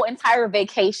your whole entire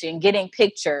vacation getting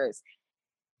pictures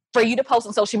for you to post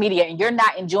on social media and you're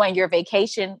not enjoying your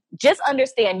vacation, just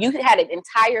understand you had an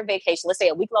entire vacation, let's say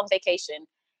a week-long vacation,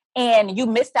 and you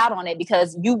missed out on it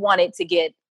because you wanted to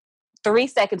get 3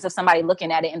 seconds of somebody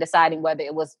looking at it and deciding whether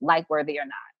it was like worthy or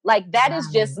not. Like that is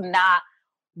just not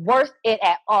worth it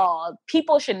at all.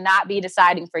 People should not be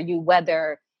deciding for you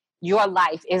whether your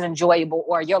life is enjoyable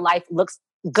or your life looks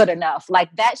good enough.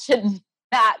 Like that should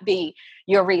not be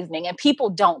your reasoning. And people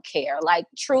don't care. Like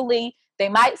truly, they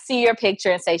might see your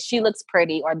picture and say, she looks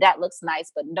pretty or that looks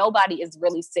nice, but nobody is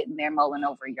really sitting there mulling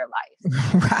over your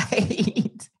life.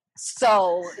 Right.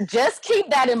 So just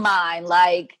keep that in mind.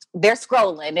 Like they're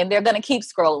scrolling and they're going to keep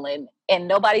scrolling and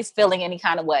nobody's feeling any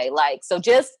kind of way. Like, so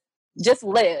just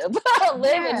live,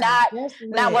 and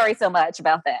not worry so much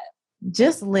about that.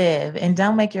 Just live and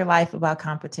don't make your life about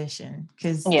competition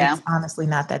because it's honestly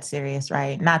not that serious,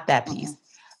 right? Not that piece.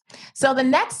 So the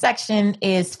next section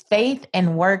is faith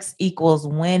and works equals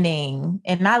winning.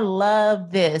 And I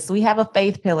love this. We have a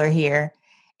faith pillar here.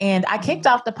 And I kicked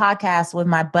off the podcast with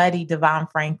my buddy, Devon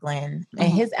Franklin,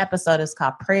 and his episode is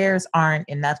called Prayers Aren't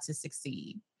Enough to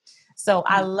Succeed. So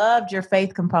I loved your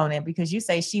faith component because you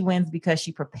say she wins because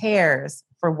she prepares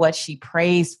for what she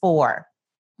prays for.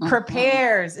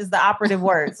 Prepares is the operative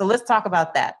word. So let's talk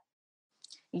about that.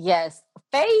 Yes.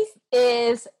 Faith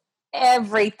is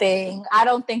everything. I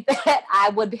don't think that I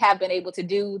would have been able to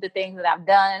do the things that I've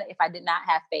done if I did not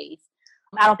have faith.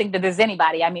 I don't think that there's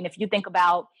anybody. I mean, if you think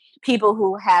about people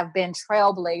who have been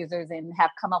trailblazers and have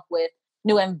come up with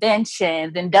new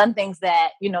inventions and done things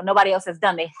that, nobody else has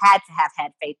done, they had to have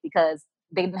had faith because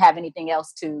they didn't have anything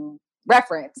else to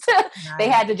reference. They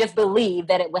had to just believe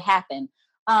that it would happen.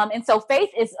 And so faith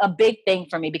is a big thing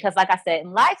for me because like I said,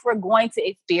 in life, we're going to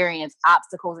experience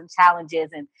obstacles and challenges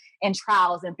and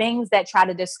trials and things that try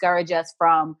to discourage us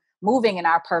from moving in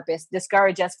our purpose,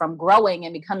 discourage us from growing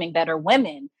and becoming better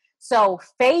women. So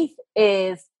faith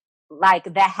is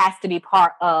like, that has to be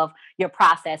part of your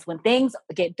process. When things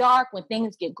get dark, when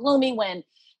things get gloomy, when,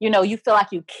 you feel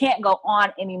like you can't go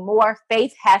on anymore,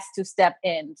 faith has to step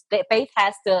in. Faith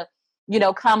has to,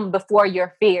 come before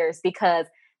your fears because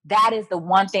that is the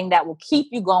one thing that will keep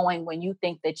you going when you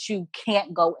think that you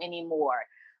can't go anymore.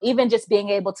 Even just being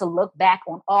able to look back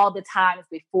on all the times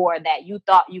before that you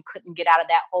thought you couldn't get out of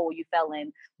that hole you fell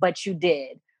in, but you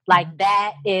did. Like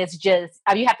that is just,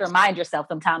 you have to remind yourself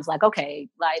sometimes like, okay,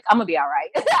 like I'm gonna be all right.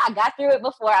 I got through it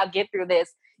before, I'll get through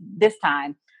this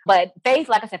time. But faith,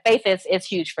 like I said, faith is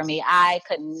huge for me. I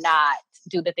could not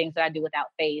do the things that I do without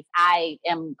faith. I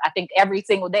think every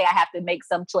single day I have to make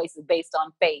some choices based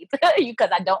on faith because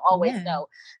I don't always know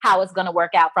how it's going to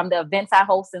work out from the events I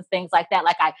host and things like that.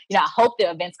 Like I hope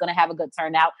the event's going to have a good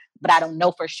turnout, but I don't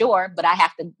know for sure, but I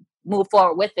have to move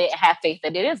forward with it and have faith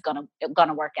that it is going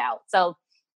to work out. So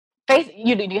faith,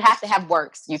 you have to have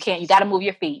works. You got to move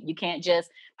your feet. You can't just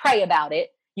pray about it.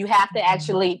 You have to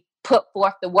actually put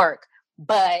forth the work,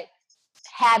 but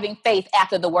having faith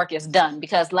after the work is done,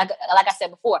 because like I said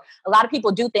before, a lot of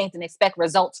people do things and expect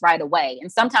results right away.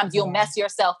 And sometimes you'll mess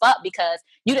yourself up because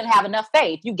you didn't have enough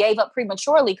faith. You gave up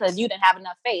prematurely because you didn't have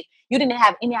enough faith. You didn't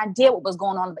have any idea what was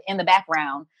going on in the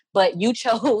background, but you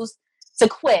chose to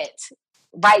quit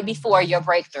right before your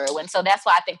breakthrough. And so that's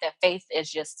why I think that faith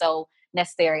is just so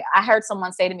necessary. I heard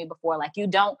someone say to me before, like, you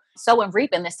don't sow and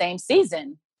reap in the same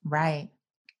season. Right.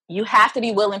 You have to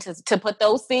be willing to put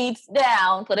those seeds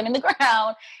down, put them in the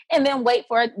ground, and then wait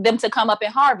for them to come up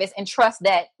and harvest and trust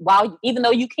that even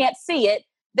though you can't see it,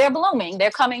 they're blooming,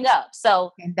 they're coming up.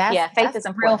 So faith is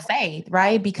important. Real faith,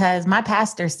 right? Because my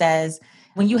pastor says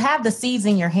when you have the seeds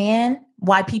in your hand,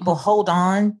 why people hold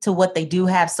on to what they do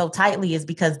have so tightly is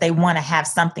because they want to have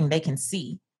something they can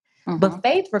see. But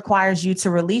faith requires you to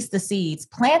release the seeds,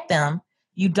 plant them.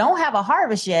 You don't have a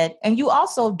harvest yet. And you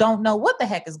also don't know what the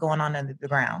heck is going on under the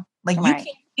ground. Like you can't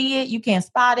see it. You can't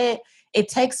spot it. It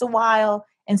takes a while.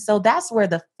 And so that's where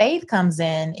the faith comes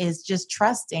in, is just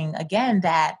trusting again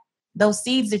that those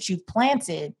seeds that you've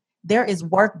planted, there is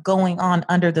work going on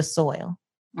under the soil.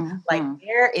 Like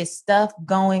there is stuff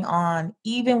going on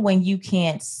even when you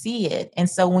can't see it. And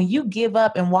so when you give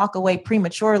up and walk away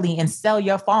prematurely and sell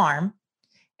your farm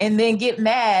and then get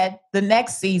mad the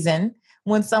next season,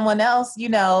 when someone else,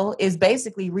 is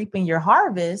basically reaping your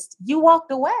harvest, you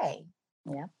walked away.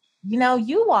 Yeah.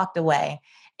 You walked away.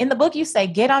 In the book, you say,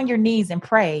 get on your knees and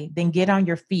pray, then get on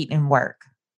your feet and work.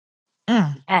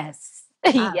 Yes.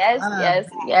 Yes.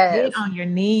 Get on your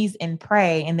knees and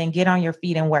pray, and then get on your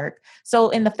feet and work. So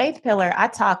in the faith pillar, I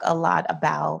talk a lot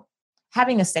about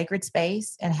having a sacred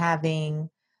space and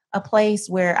having a place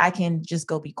where I can just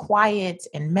go be quiet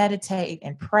and meditate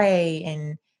and pray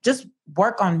and just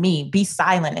work on me, be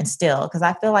silent and still. Because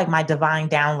I feel like my divine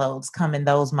downloads come in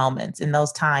those moments. In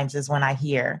those times is when I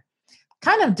hear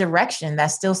kind of direction, that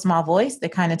still small voice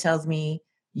that kind of tells me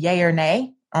yay or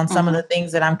nay. on some of the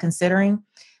things that I'm considering.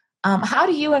 How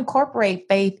do you incorporate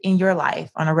faith in your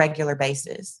life on a regular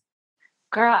basis?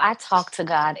 Girl, I talk to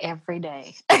God every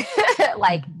day,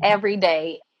 like every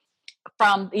day.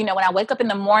 From, when I wake up in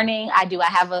the morning, I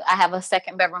have a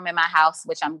second bedroom in my house,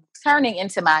 which I'm turning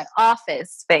into my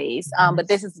office space. But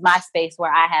this is my space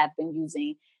where I have been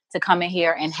using to come in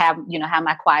here and have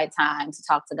my quiet time to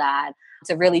talk to God,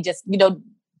 to really just,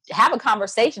 have a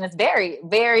conversation. It's very,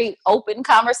 very open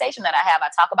conversation that I have. I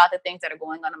talk about the things that are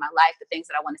going on in my life, the things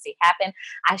that I want to see happen.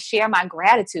 I share my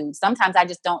gratitude. Sometimes I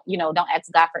just don't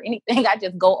ask God for anything. I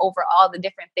just go over all the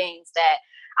different things that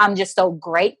I'm just so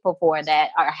grateful for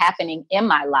that are happening in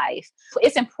my life.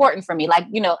 It's important for me. Like,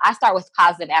 I start with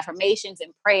positive affirmations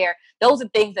and prayer. Those are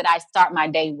things that I start my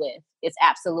day with. It's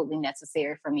absolutely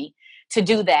necessary for me to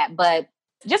do that. But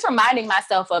just reminding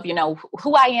myself of,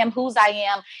 who I am, whose I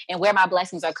am, and where my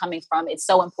blessings are coming from. It's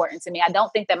so important to me. I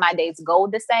don't think that my days go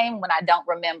the same when I don't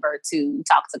remember to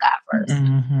talk to God first.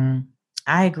 Mm-hmm.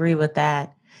 I agree with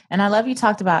that. And I love you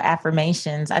talked about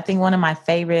affirmations. I think one of my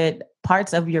favorite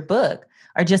parts of your book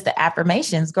are just the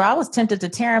affirmations. Girl, I was tempted to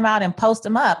tear them out and post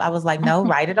them up. I was like, no,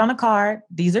 write it on a card.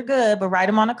 These are good, but write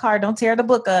them on a card. Don't tear the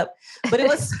book up. But it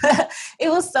was, it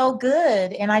was so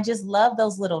good. And I just love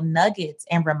those little nuggets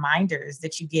and reminders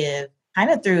that you give kind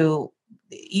of through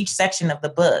each section of the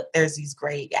book. There's these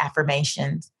great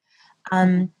affirmations.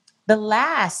 The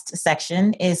last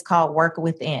section is called Work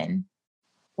Within.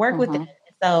 Work within.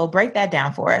 So break that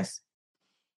down for us.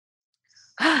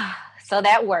 So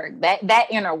that work, that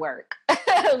inner work,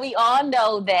 we all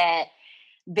know that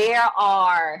there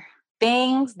are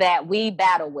things that we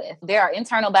battle with. There are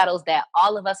internal battles that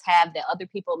all of us have that other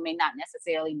people may not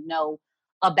necessarily know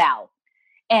about.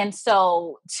 And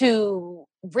so to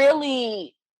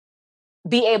really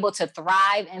be able to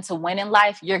thrive and to win in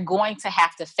life, you're going to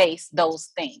have to face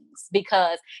those things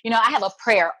because, I have a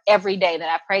prayer every day that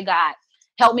I pray, God,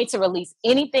 help me to release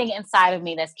anything inside of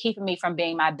me that's keeping me from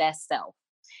being my best self.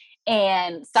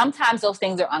 And sometimes those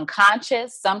things are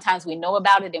unconscious. Sometimes we know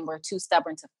about it and we're too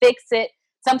stubborn to fix it.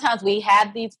 Sometimes we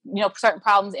have these, certain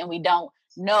problems and we don't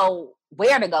know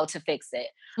where to go to fix it.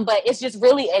 But it's just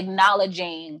really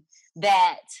acknowledging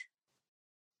that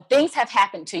things have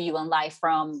happened to you in life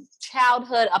from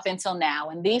childhood up until now.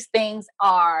 And these things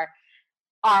are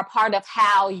part of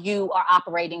how you are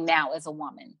operating now as a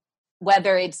woman.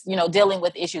 Whether it's, dealing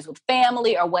with issues with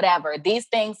family or whatever, these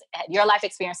things, your life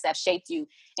experiences have shaped you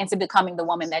into becoming the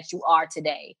woman that you are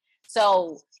today.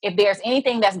 So if there's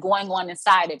anything that's going on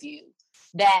inside of you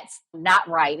that's not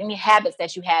right, any habits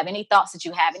that you have, any thoughts that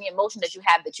you have, any emotion that you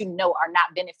have that are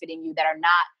not benefiting you, that are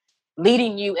not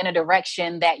leading you in a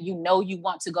direction that you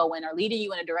want to go in, or leading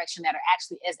you in a direction that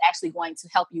is actually going to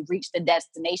help you reach the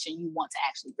destination you want to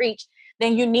actually reach,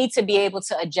 then you need to be able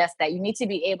to adjust that. You need to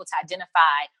be able to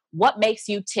identify what makes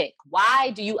you tick.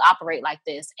 Why do you operate like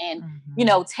this? And,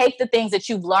 take the things that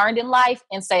you've learned in life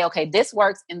and say, okay, this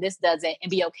works and this doesn't, and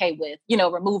be okay with,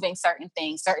 removing certain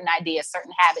things, certain ideas,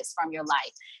 certain habits from your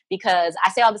life. Because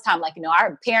I say all the time, like,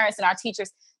 our parents and our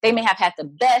teachers, they may have had the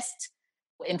best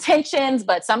intentions,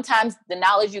 but sometimes the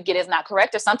knowledge you get is not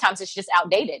correct, or sometimes it's just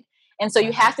outdated. And so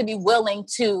you have to be willing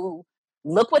to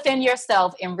look within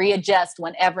yourself and readjust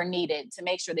whenever needed to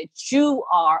make sure that you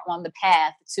are on the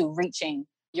path to reaching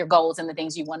your goals and the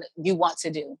things you want to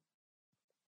do.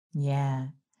 Yeah.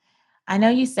 I know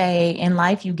you say in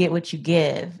life you get what you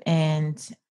give. And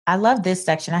I love this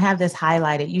section. I have this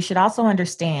highlighted. You should also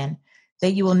understand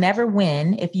that you will never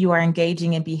win if you are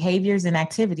engaging in behaviors and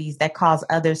activities that cause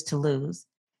others to lose.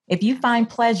 If you find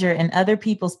pleasure in other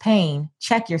people's pain,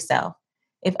 check yourself.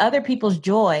 If other people's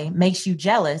joy makes you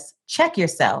jealous, check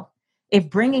yourself. If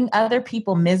bringing other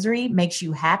people misery makes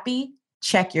you happy,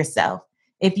 check yourself.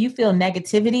 If you feel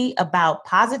negativity about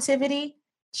positivity,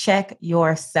 check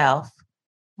yourself.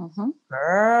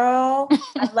 Girl,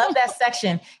 I love that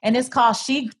section. And it's called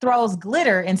She Throws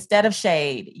Glitter Instead of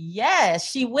Shade. Yes,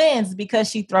 she wins because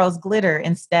she throws glitter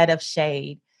instead of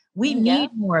shade. We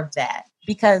need more of that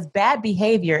because bad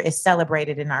behavior is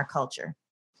celebrated in our culture.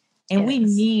 And we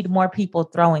need more people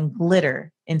throwing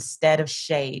glitter instead of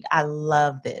shade. I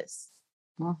love this.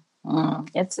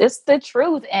 It's the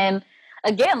truth. And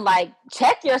again, like,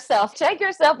 check yourself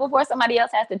before somebody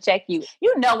else has to check you.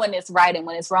 You know when it's right and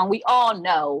when it's wrong. We all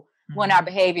know when our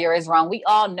behavior is wrong. We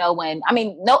all know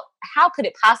how could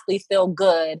it possibly feel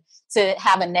good to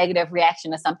have a negative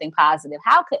reaction to something positive?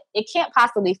 It can't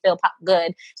possibly feel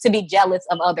good to be jealous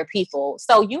of other people.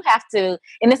 So you have to,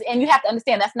 and you have to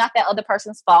understand that's not that other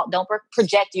person's fault. Don't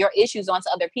project your issues onto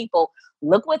other people.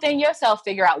 Look within yourself,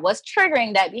 figure out what's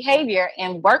triggering that behavior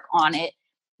and work on it.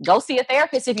 Go see a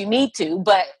therapist if you need to.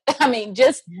 But I mean,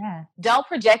 just Yeah, don't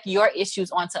project your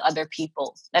issues onto other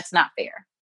people. That's not fair.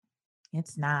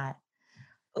 it's not.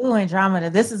 Ooh, Andromeda,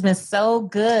 this has been so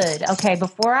good. Okay,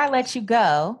 before I let you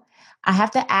go, I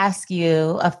have to ask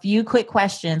you a few quick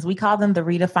questions. We call them the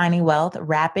Redefining Wealth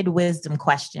Rapid Wisdom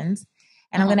questions.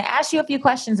 And I'm Mhm. going to ask you a few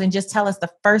questions and just tell us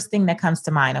the first thing that comes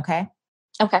to mind, okay?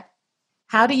 Okay.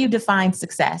 How do you define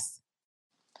success?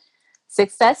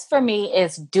 Success for me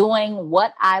is doing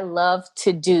what I love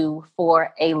to do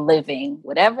for a living,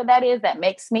 whatever that is that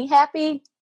makes me happy.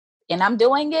 And I'm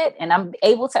doing it and I'm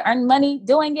able to earn money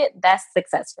doing it. That's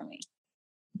success for me.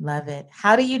 Love it.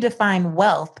 How do you define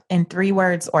wealth in 3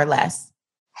 words or less?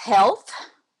 Health,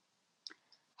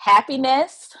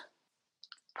 happiness,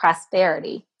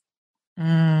 prosperity.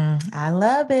 I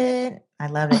love it. I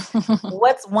love it.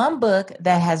 What's one book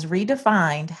that has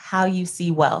redefined how you see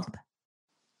wealth?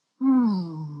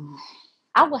 Hmm.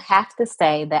 I will have to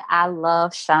say that I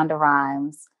love Shonda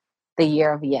Rhimes' The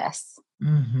Year of Yes,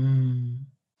 Hmm.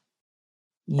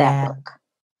 that Yeah, book.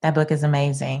 that book is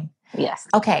amazing. Yes.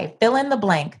 Okay, fill in the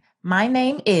blank. My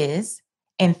name is,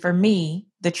 and for me,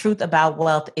 the truth about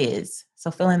wealth is.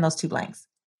 So fill in those 2 blanks.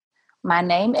 My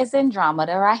name is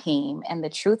Andromeda Raheem, and the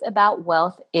truth about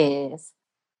wealth is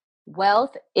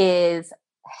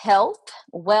health.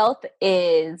 Wealth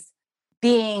is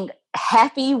being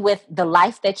happy with the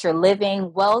life that you're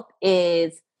living. Wealth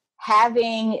is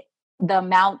having the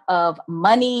amount of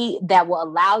money that will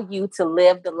allow you to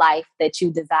live the life that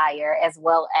you desire, as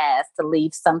well as to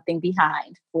leave something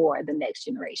behind for the next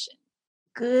generation.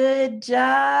 Good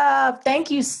job.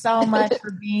 Thank you so much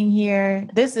for being here.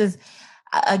 This is,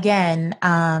 again,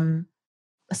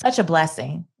 such a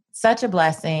blessing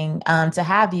to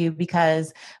have you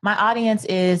because my audience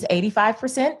is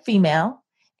 85% female.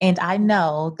 And I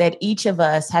know that each of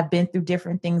us have been through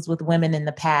different things with women in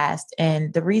the past.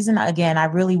 And the reason, again, I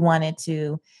really wanted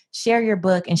to share your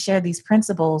book and share these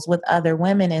principles with other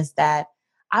women is that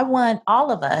I want all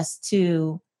of us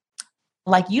to,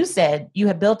 like you said, you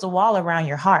have built a wall around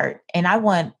your heart. And I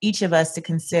want each of us to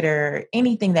consider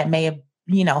anything that may have,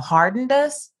 hardened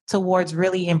us towards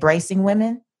really embracing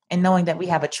women and knowing that we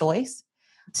have a choice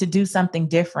to do something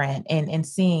different and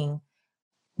seeing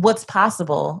what's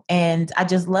possible. And I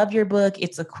just love your book.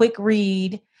 It's a quick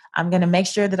read. I'm going to make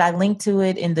sure that I link to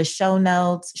it in the show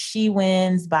notes. She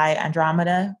Wins by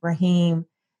Andromeda Raheem.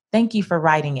 Thank you for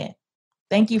writing it.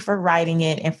 Thank you for writing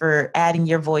it and for adding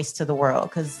your voice to the world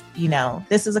because,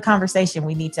 this is a conversation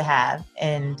we need to have.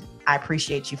 And I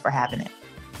appreciate you for having it.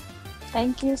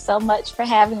 Thank you so much for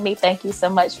having me. Thank you so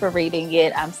much for reading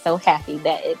it. I'm so happy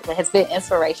that it has been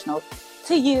inspirational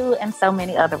to you and so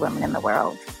many other women in the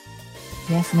world.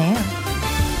 Yes, ma'am.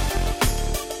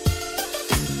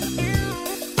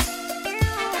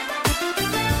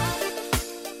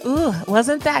 Ooh,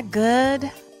 wasn't that good?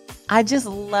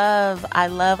 I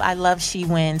love She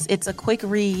Wins. It's a quick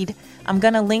read. I'm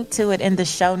going to link to it in the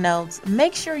show notes.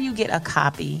 Make sure you get a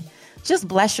copy. Just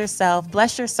bless yourself,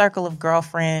 bless your circle of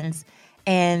girlfriends,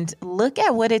 and look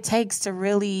at what it takes to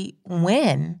really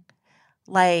win.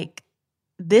 Like,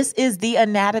 this is the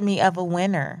anatomy of a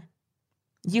winner.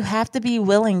 You have to be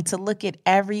willing to look at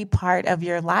every part of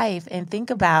your life and think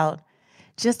about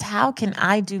just how can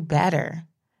I do better?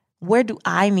 Where do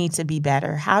I need to be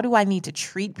better? How do I need to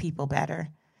treat people better?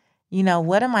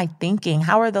 What am I thinking?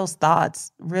 How are those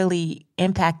thoughts really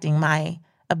impacting my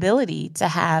ability to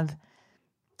have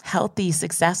healthy,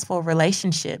 successful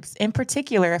relationships, in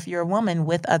particular, if you're a woman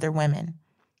with other women?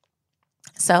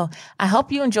 So I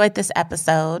hope you enjoyed this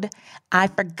episode. I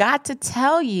forgot to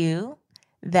tell you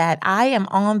that I am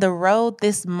on the road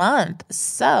this month.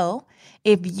 So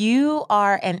if you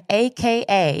are an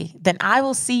AKA, then I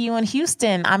will see you in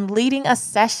Houston. I'm leading a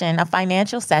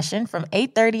financial session from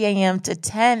 8:30 a.m. to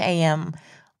 10 a.m.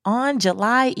 on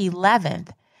July 11th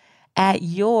at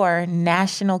your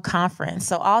national conference.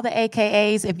 So all the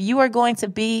AKAs, if you are going to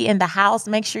be in the house,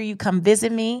 make sure you come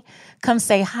visit me. Come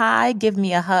say hi, give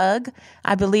me a hug.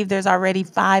 I believe there's already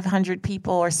 500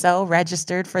 people or so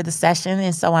registered for the session.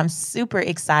 And so I'm super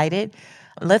excited.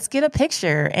 Let's get a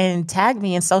picture and tag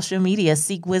me in social media,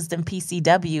 Seek Wisdom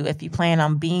PCW, if you plan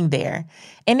on being there.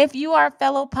 And if you are a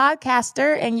fellow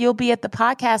podcaster and you'll be at the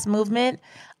podcast movement,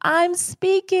 I'm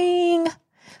speaking.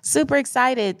 Super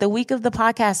excited. The week of the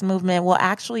podcast movement will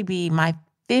actually be my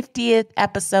 50th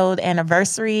episode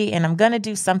anniversary, and I'm going to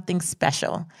do something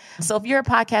special. So if you're a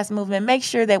podcast movement, make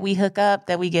sure that we hook up,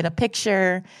 that we get a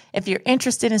picture. If you're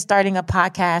interested in starting a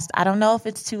podcast, I don't know if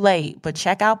it's too late, but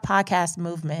check out Podcast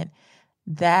Movement.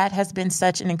 That has been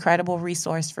such an incredible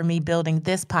resource for me building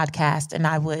this podcast, and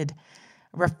I would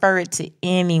refer it to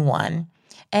anyone.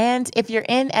 And if you're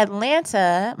in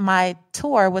Atlanta, my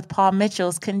tour with Paul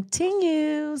Mitchell's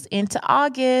continues into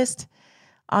August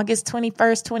 21st,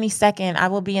 22nd. I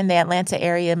will be in the Atlanta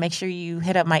area. Make sure you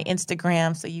hit up my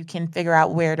Instagram so you can figure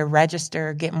out where to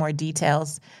register, get more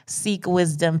details. Seek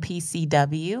Wisdom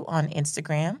PCW on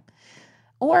Instagram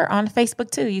or on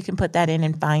Facebook too. You can put that in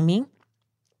and find me.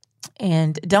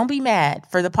 And don't be mad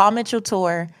for the Paul Mitchell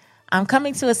tour. I'm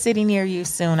coming to a city near you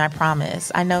soon, I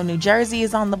promise. I know New Jersey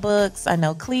is on the books. I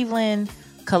know Cleveland,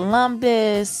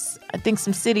 Columbus, I think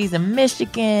some cities in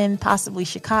Michigan, possibly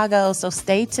Chicago. So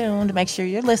stay tuned. Make sure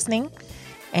you're listening.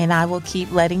 And I will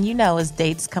keep letting you know as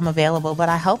dates come available. But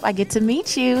I hope I get to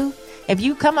meet you. If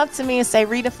you come up to me and say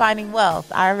redefining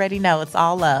wealth, I already know it's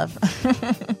all love.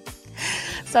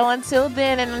 So until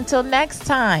then and until next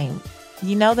time,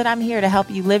 you know that I'm here to help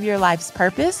you live your life's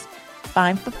purpose,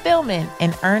 find fulfillment,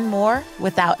 and earn more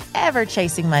without ever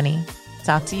chasing money.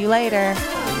 Talk to you later.